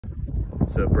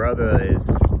So brother is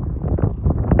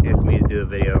asked me to do a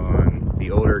video on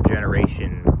the older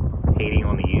generation hating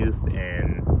on the youth,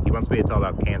 and he wants me to talk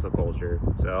about cancel culture.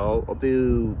 So I'll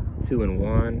do 2 in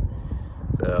 1.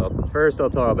 So first I'll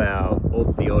talk about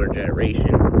the older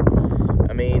generation.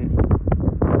 I mean,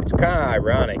 it's kind of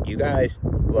ironic. You guys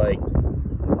like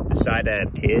decide to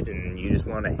have kids and you just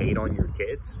want to hate on your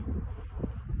kids.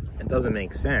 It doesn't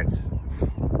make sense.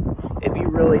 If you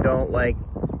really don't like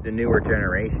the newer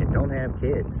generation, don't have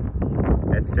kids.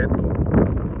 That's simple.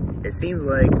 It seems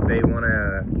like they want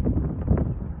to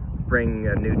bring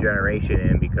a new generation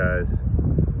in because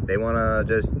they want to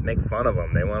just make fun of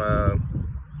them. They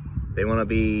want to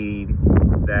be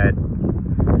that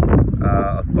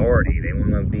authority. They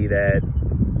want to be that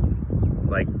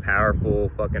like powerful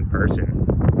fucking person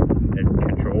that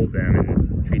controls them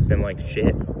and treats them like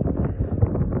shit.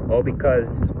 All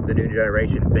because the new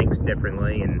generation thinks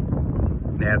differently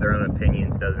and they have their own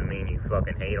opinions doesn't mean you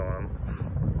fucking hate on them.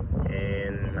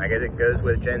 And I guess it goes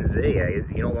with Gen Z.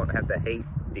 You don't have to hate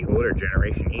the older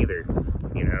generation either,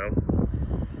 you know?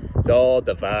 It's all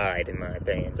divide, in my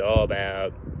opinion. It's all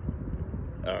about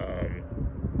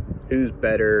who's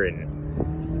better and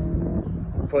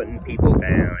putting people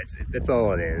down. That's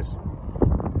all it is.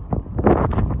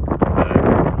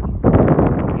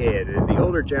 Yeah, the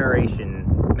older generation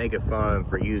make it fun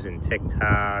for using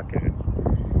TikTok and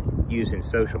using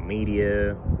social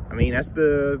media. I mean, that's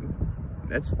the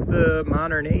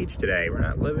modern age today. We're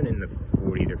not living in the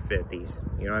 40s or 50s,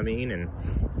 you know what I mean? And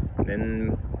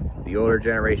then the older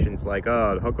generation's like,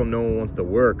 oh, how come no one wants to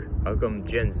work? How come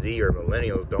Gen Z or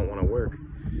millennials don't want to work?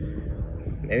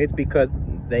 Maybe it's because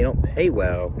they don't pay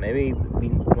well. Maybe we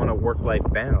want a work-life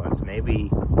balance.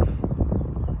 Maybe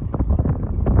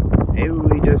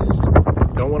we just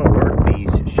don't want to work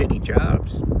these shitty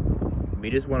jobs. We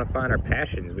just want to find our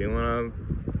passions. We want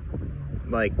to,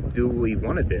 like, do what we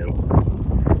want to do.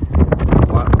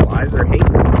 Why is there hate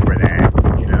for that,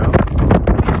 you know?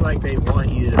 It seems like they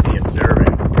want you to be a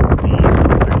servant of these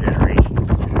older generations,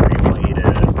 and they want you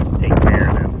to take care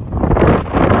of them.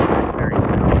 It's very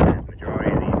simple. The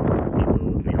majority of these people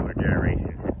in the older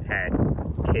generation had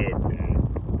kids, and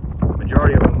the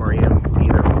majority of them are either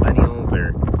millennials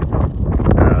or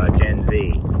Gen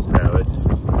Z. So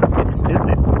it's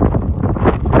stupid.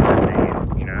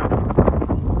 You know?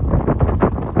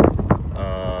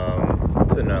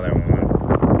 What's another one?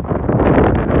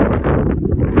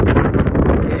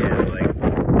 Yeah, like,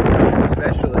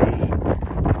 especially,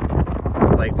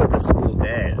 like, with the school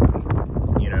debt,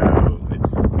 you know,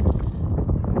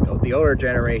 the older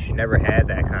generation never had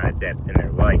that kind of debt in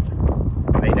their life.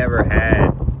 They never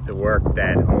had to work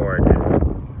that hard as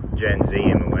Gen Z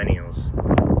and millennials.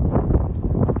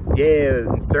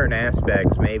 Yeah, in certain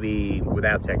aspects, maybe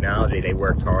without technology, they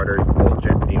worked harder,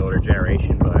 the older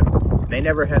generation, but they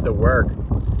never had to work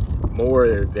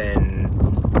more than,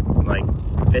 like,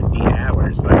 50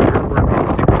 hours. Like, we were working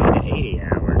 60 to 80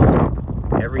 hours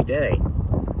every day.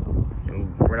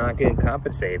 And we're not getting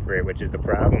compensated for it, which is the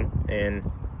problem. And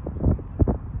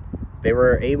they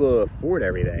were able to afford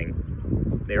everything.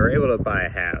 They were able to buy a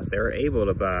house. They were able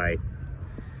to buy,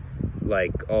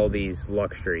 like, all these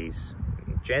luxuries.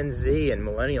 Gen Z and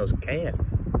millennials can't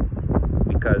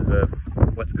because of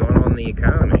what's going on in the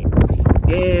economy.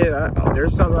 Yeah,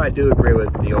 there's something I do agree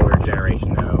with the older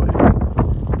generation, though, is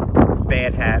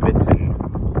bad habits and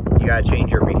you gotta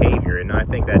change your behavior, and I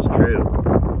think that's true.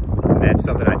 That's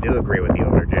something I do agree with the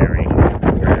older generation,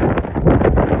 where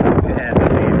if you have a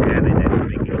bad habit that's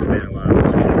making you spend a lot of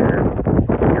money, or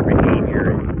your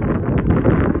behavior is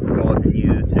causing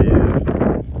you to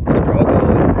struggle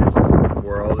in this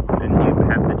world, then you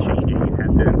have to change it. You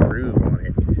have to improve on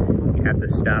it. You have to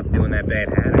stop doing that bad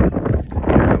habit.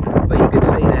 You know? But you could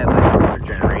say that with older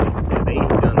generations too.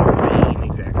 They've done the same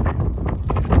exact thing.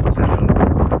 So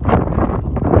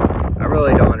I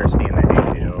really don't understand the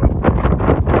hate, you know.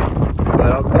 But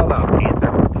I'll talk about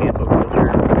cancel culture.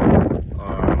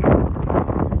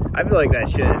 I feel like that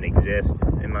shouldn't exist,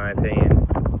 in my opinion.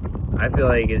 I feel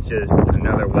like it's just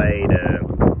another way to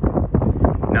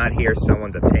not hear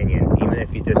someone's opinion, even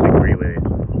if you disagree with it,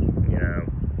 you know.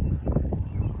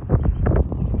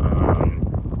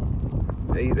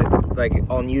 Like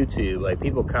on YouTube, like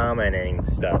people commenting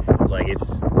stuff, like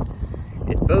it's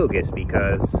bogus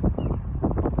because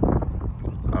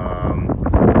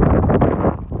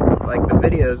like the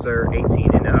videos are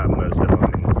 18 and up, most of them.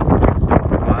 And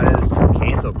why does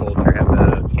cancel culture have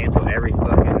to cancel every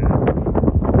fucking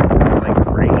like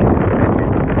phrase or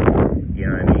sentence? You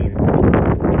know what I mean?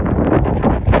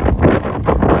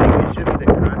 Like, it should be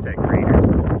the content creator's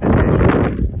decision,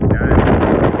 not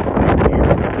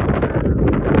cancel culture,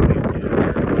 YouTube,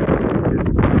 or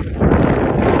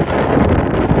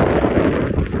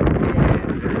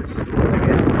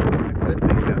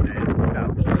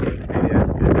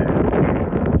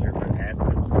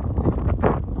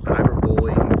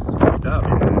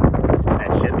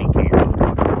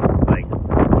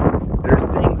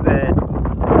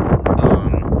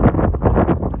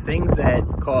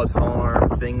cause harm,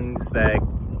 things that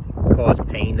cause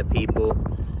pain to people,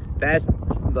 that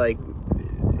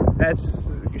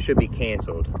should be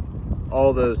canceled.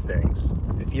 All those things.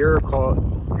 If you're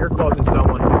causing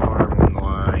someone harm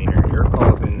online, or you're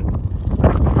causing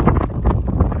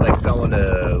like someone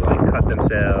to like cut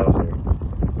themselves or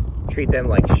treat them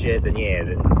like shit, then yeah,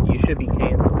 then you should be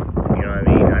canceled. You know what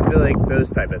I mean? I feel like those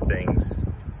type of things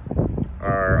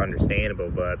are understandable,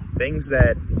 but things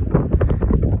that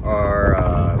are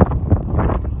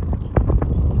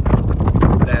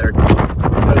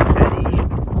so petty,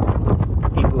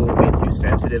 people get too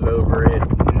sensitive over it,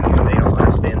 and they don't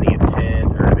understand the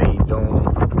intent, or they don't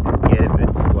get if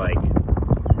it's like,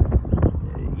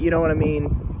 you know what I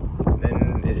mean?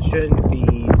 Then it shouldn't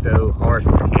be so harsh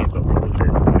with cancel culture,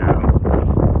 you know?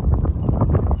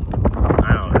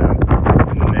 I don't know.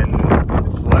 And then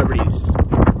the celebrities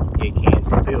get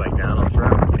canceled too, like Donald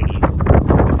Trump. Like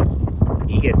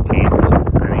he gets canceled.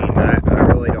 I mean, I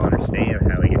really don't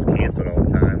understand how he gets canceled all the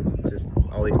time. It's just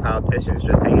all these politicians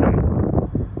just hate him.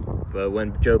 But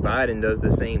when Joe Biden does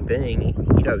the same thing,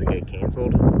 he doesn't get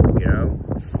canceled, you know?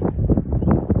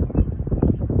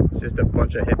 It's just a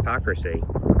bunch of hypocrisy.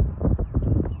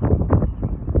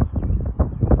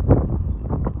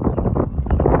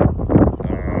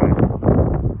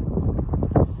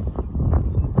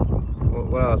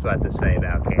 What else do I have to say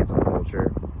about cancel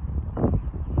culture?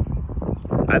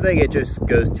 I think it just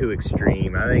goes too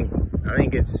extreme. I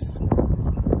think it's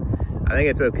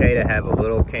okay to have a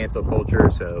little cancel culture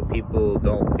so people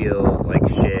don't feel like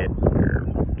shit or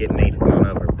get made fun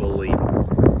of or bullied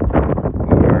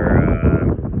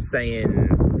or saying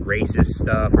racist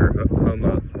stuff or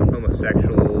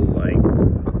homosexual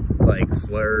like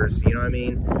slurs, you know what I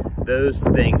mean? Those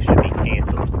things should be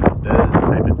canceled. Those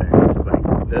type of things,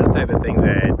 like those type of things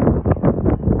that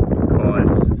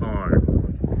cause harm.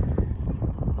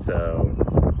 So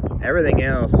everything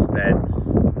else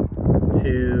that's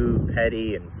too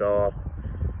petty and soft,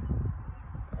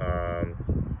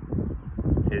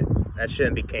 that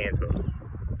shouldn't be canceled.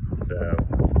 So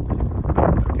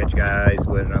I'll catch you guys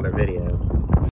with another video.